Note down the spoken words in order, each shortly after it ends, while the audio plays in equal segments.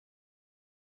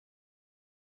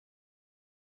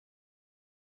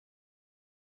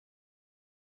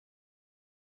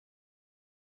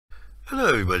Hello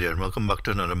everybody and welcome back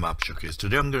to another map showcase.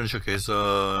 Today I'm going to showcase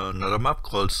another map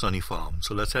called Sunny Farm.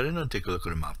 So let's head in and take a look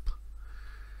at the map.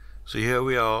 So here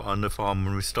we are on the farm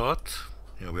when we start.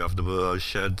 Here we have the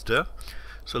sheds there.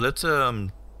 So let's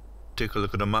take a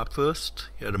look at the map first.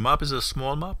 Yeah, the map is a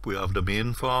small map. We have the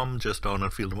main farm just down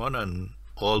at field 1 and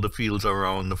all the fields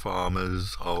around the farm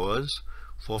is ours.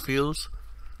 4 fields.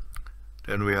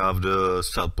 Then we have the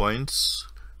sell points.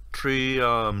 3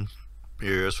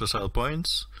 areas for sell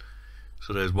points.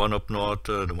 So there's one up north,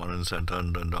 the one in the center,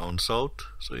 and then down south.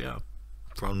 So yeah,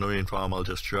 from the main farm I'll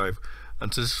just drive.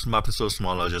 And since this map is so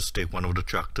small, I'll just take one of the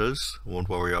tractors. Won't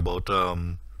worry about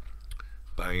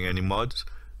buying any mods.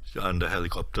 And the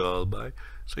helicopter I'll buy.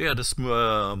 So yeah, this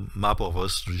map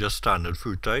offers just standard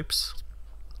fruit types.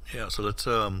 Yeah, so let's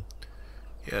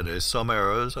yeah, there's some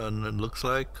errors and it looks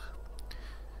like.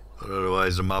 But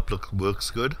otherwise the map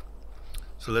works good.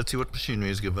 So let's see what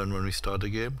machinery is given when we start the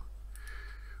game.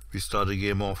 We start the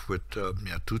game off with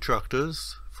 2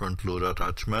 tractors, front loader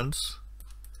attachments,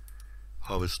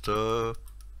 harvester,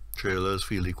 trailers,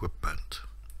 field equipment.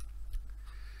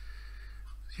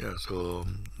 Yeah, so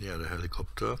yeah, the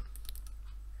helicopter.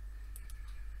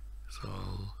 So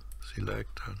I'll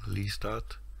select and release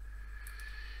that.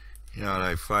 Yeah, and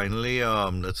I finally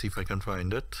let's see if I can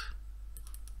find it.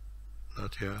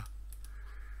 Not here.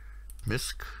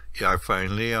 Misc. Yeah, I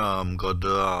finally got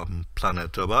the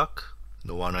Planeta back.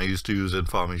 The one I used to use in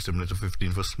Farming Simulator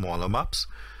 15 for smaller maps.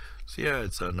 So yeah,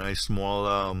 it's a nice small,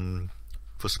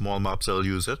 for small maps I'll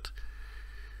use it.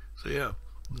 So yeah,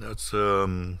 that's, so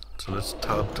let's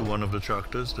tab to one of the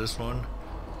tractors, this one.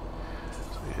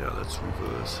 So yeah, let's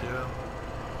reverse here.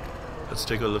 Let's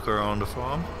take a look around the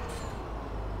farm.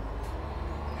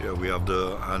 Here we have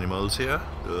the animals here.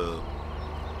 The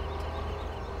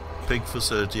pig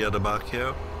facility at the back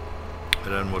here.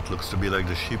 And then what looks to be like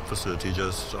the sheep facility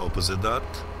just opposite that.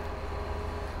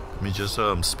 Let me just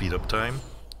speed up time.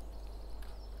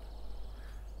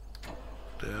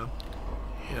 There.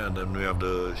 Yeah, and then we have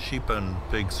the sheep and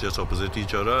pigs just opposite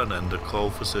each other, and then the cow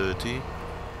facility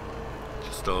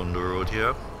just down the road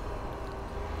here.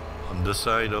 On this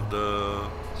side of the,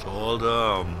 so all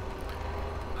the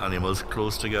animals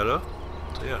close together.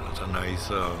 So yeah, that's a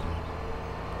nice,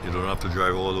 you don't have to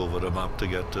drive all over the map to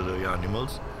get to the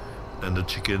animals. And the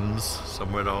chickens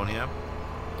somewhere down here.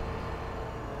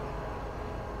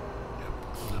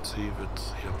 Yep. Let's see if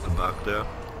it's the back there,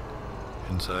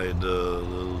 inside the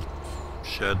little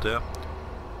shed there.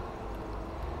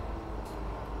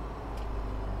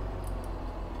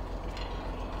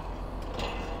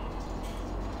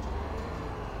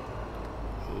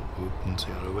 Opens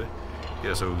the other way.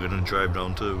 Yeah, so we're gonna drive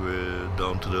down to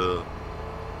the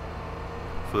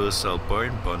first sell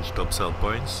point, bunched up sell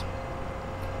points.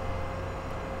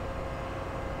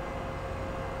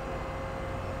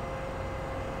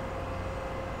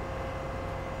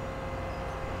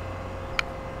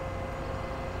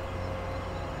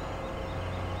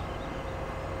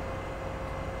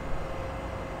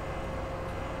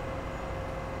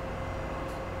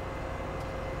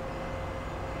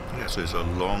 Yeah, so it's a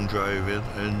long drive in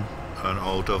and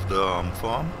out of the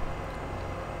farm.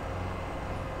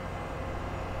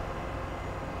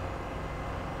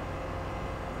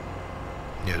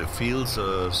 Yeah, the fields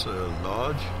are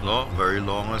large, very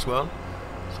long as well.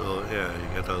 So yeah, you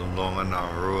get a long and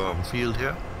narrow field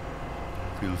here.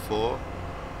 Field 4.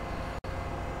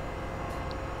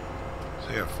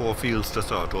 So yeah, 4 fields to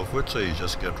start off with, so you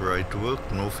just get right to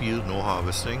work. No field, no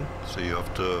harvesting. So you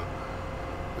have to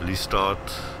really start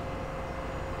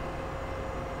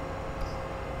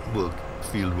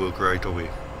field work right away.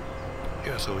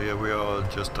 Yeah, so here we are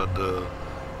just at the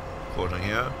corner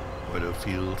here where the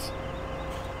fields,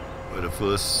 where the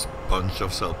first bunch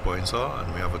of sell points are,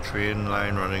 and we have a train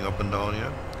line running up and down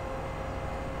here.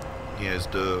 Here's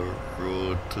the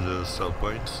road to the sell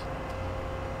points.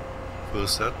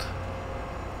 First set.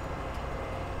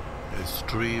 There's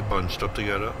 3 bunched up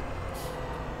together.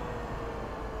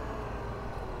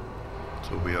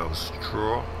 So we have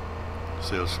straw.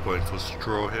 Sales point for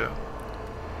straw here.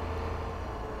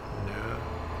 Yeah.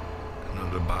 And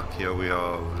on the back here we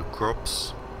have the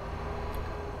crops.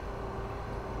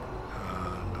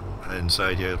 And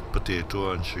inside here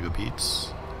potato and sugar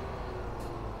beets.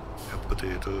 Yeah,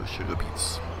 potato, sugar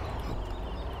beets.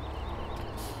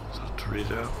 So 3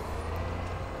 there.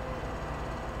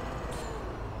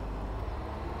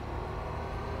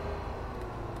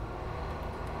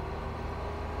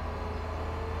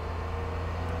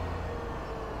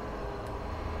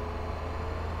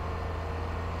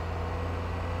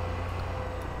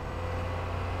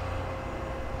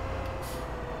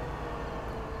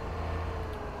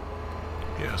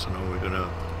 Yeah, so now we're gonna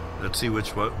let's see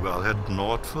which one. Well, head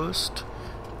north first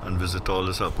and visit all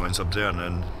the sell points up there, and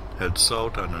then head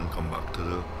south and then come back to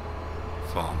the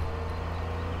farm.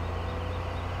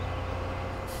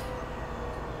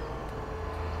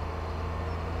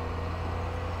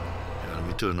 Yeah, let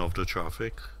me turn off the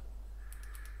traffic.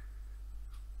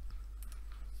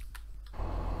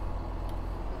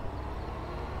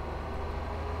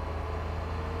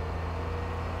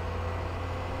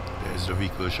 There's the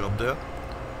vehicle shop there.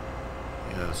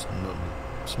 Yes,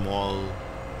 small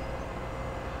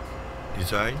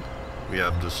design. We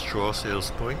have the straw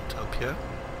sales point up here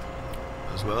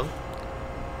as well.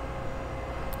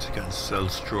 So you can sell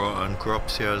straw and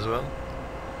crops here as well.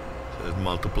 So there's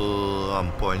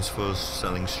multiple points for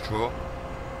selling straw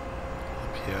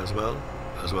up here as well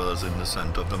as in the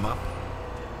center of the map.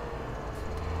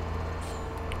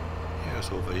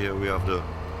 Yes, over here we have the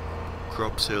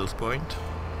crop sales point.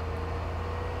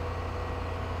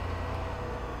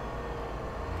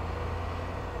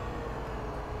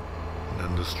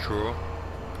 The straw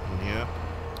in here.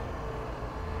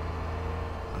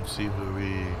 Let's see where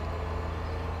we.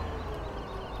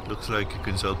 Looks like you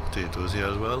can sell potatoes here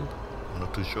as well. I'm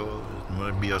not too sure. It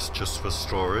might be just for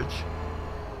storage.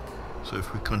 So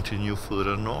if we continue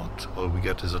further north, all we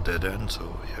get is a dead end.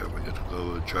 So yeah, we're going to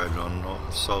go drive down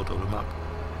north, south of the map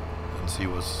and see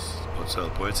what sell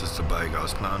points. It's the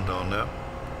biogas plant down there.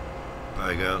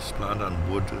 Biogas plant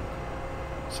and wood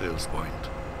sales point.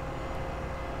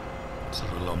 Sort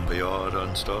of lumber yard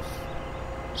and stuff,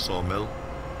 sawmill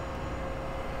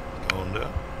down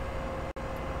there.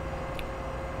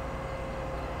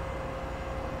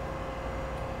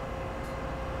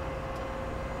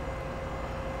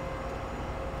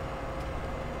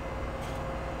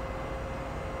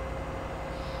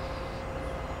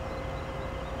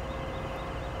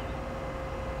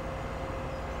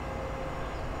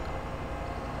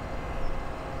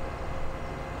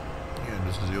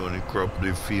 This is the only crop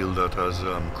the field that has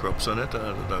crops on it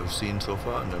that I've seen so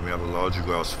far, and then we have a large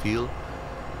grass field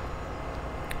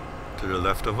to the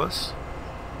left of us.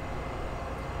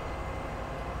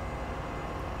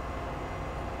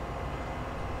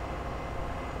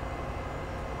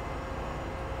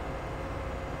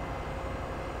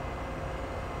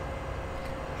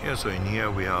 Yeah, so in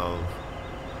here we have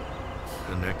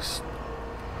the next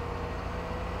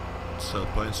sell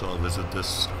point, so I'll visit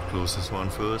this closest one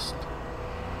first.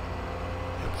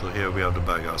 So here we have the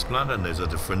biogas plant, and there's a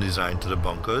different design to the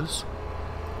bunkers.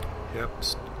 Yep,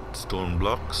 stone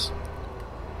blocks,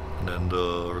 and then the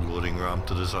loading ramp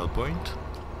to the sell point.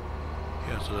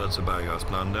 Yeah, so that's the biogas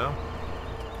plant there.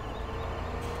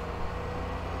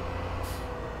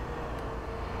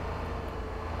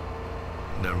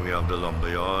 And then we have the lumber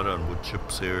yard and wood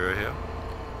chips area here,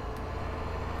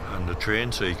 and the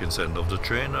train. So you can send off the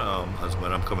train. As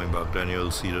when I'm coming back, then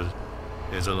you'll see that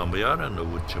there's a lumber yard and the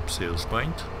wood chip sales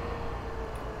point.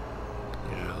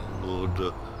 Yeah, load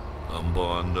the lumber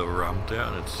on the ramp there,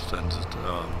 and it sends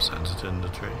it in the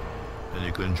train. And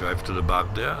you can drive to the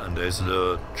back there, and there's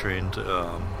the train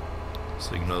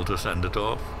signal to send it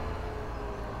off.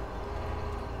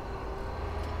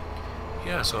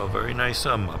 Yeah, so a very nice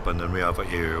map, and then we have an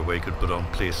area where you could put on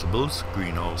placeables,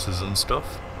 greenhouses and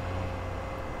stuff.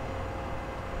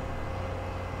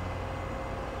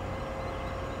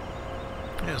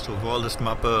 Yeah, so overall this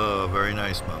map a very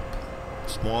nice map.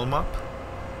 Small map,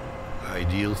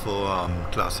 ideal for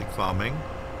classic farming,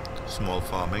 small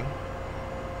farming.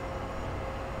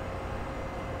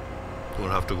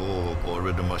 Don't have to go overboard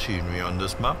with the machinery on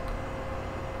this map.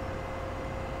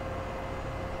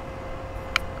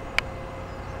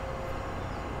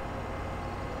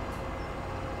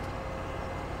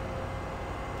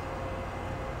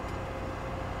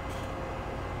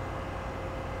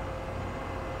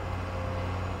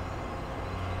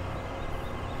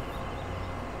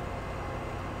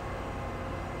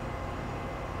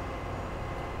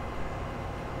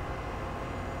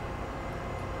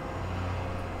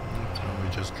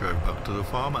 Just drive back to the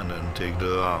farm and then take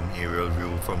the aerial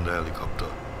view from the helicopter.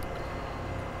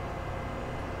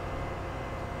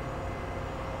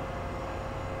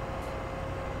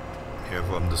 Here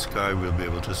from the sky we'll be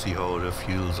able to see how the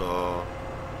fields are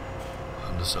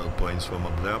and the sell points from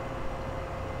up there.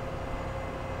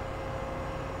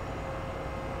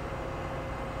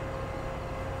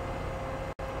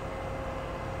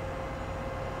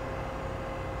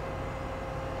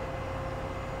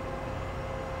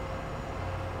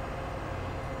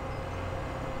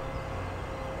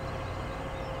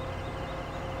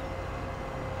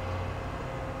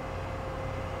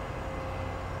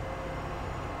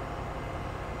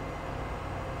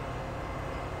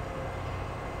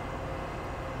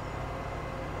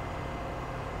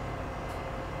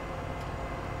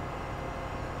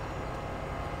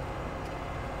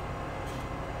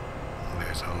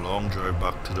 There's a long drive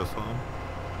back to the farm.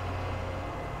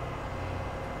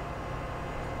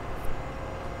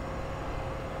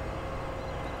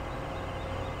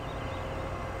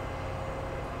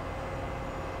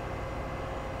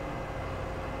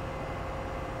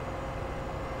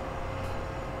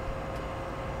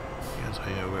 So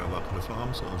here we are back at the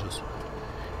farm, so I'll just,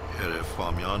 yeah, the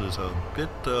farmyard is a bit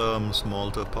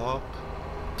small to park,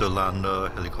 to land a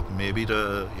helicopter. Maybe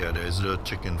yeah, there's the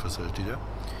chicken facility there.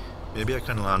 Maybe I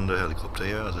can land the helicopter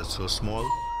here as it's so small.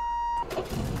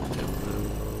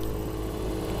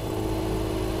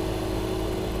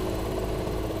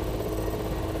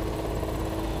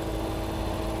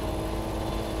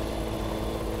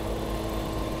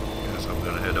 Yes, I'm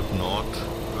gonna head up north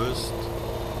first.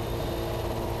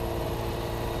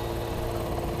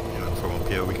 From up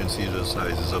here we can see the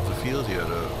sizes of the field here,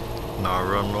 the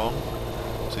narrow and long.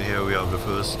 So here we have the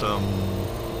first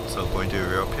cell point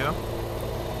area up here.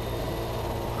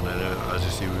 And then as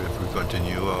you see, if we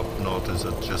continue up north, is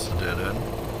just a dead end.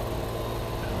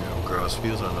 And we have grass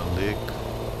fields and a lake.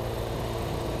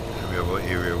 And we have an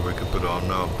area where we could put on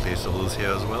placeables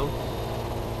here as well.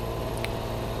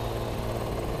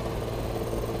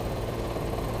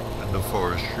 And the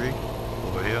forestry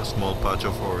over here, small patch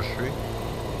of forestry.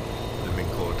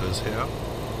 Living quarters here,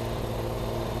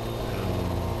 and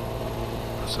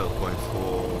a sell point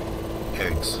for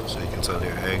eggs, so you can sell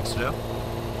your eggs there.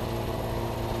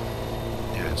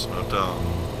 Yeah, it's not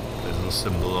there's no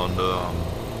symbol on the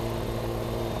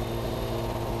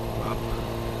map.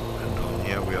 And down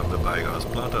here we have the biogas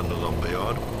plant and the lumber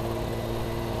yard.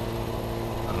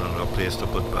 Another place to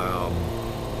put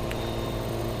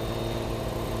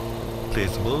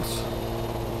placeables.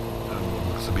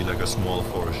 Looks to be like a small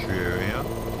forestry area.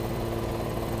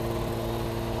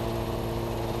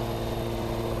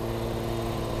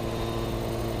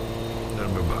 Then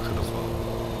we're back at the farm.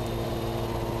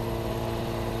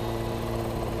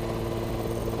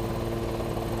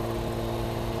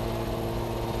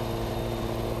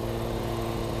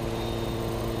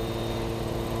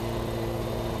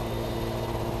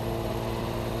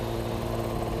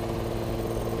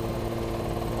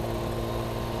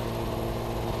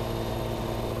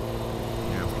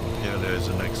 There's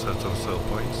the next set of cell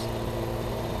points.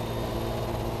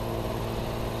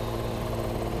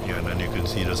 Yeah, and then you can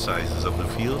see the sizes of the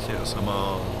fields. Yeah, some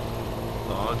are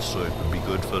large, so it would be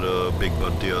good for the Big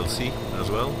Bud DLC as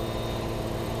well.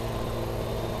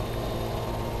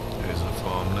 There's the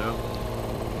farm there.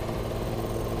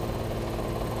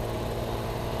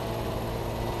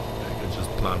 I could just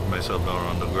plant myself down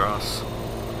on the grass.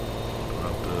 Don't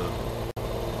have to.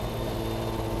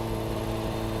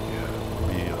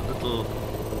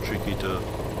 Tricky to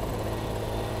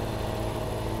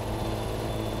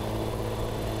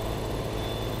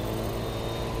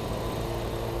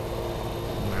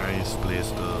nice place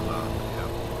to land.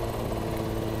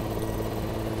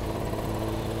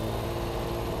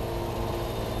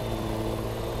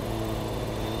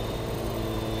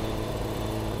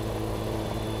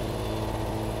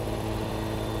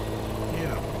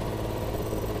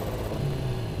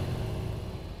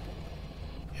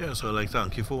 Yeah, so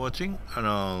thank you for watching, and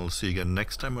I'll see you again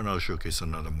next time when I'll showcase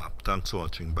another map. Thanks for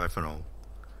watching. Bye for now.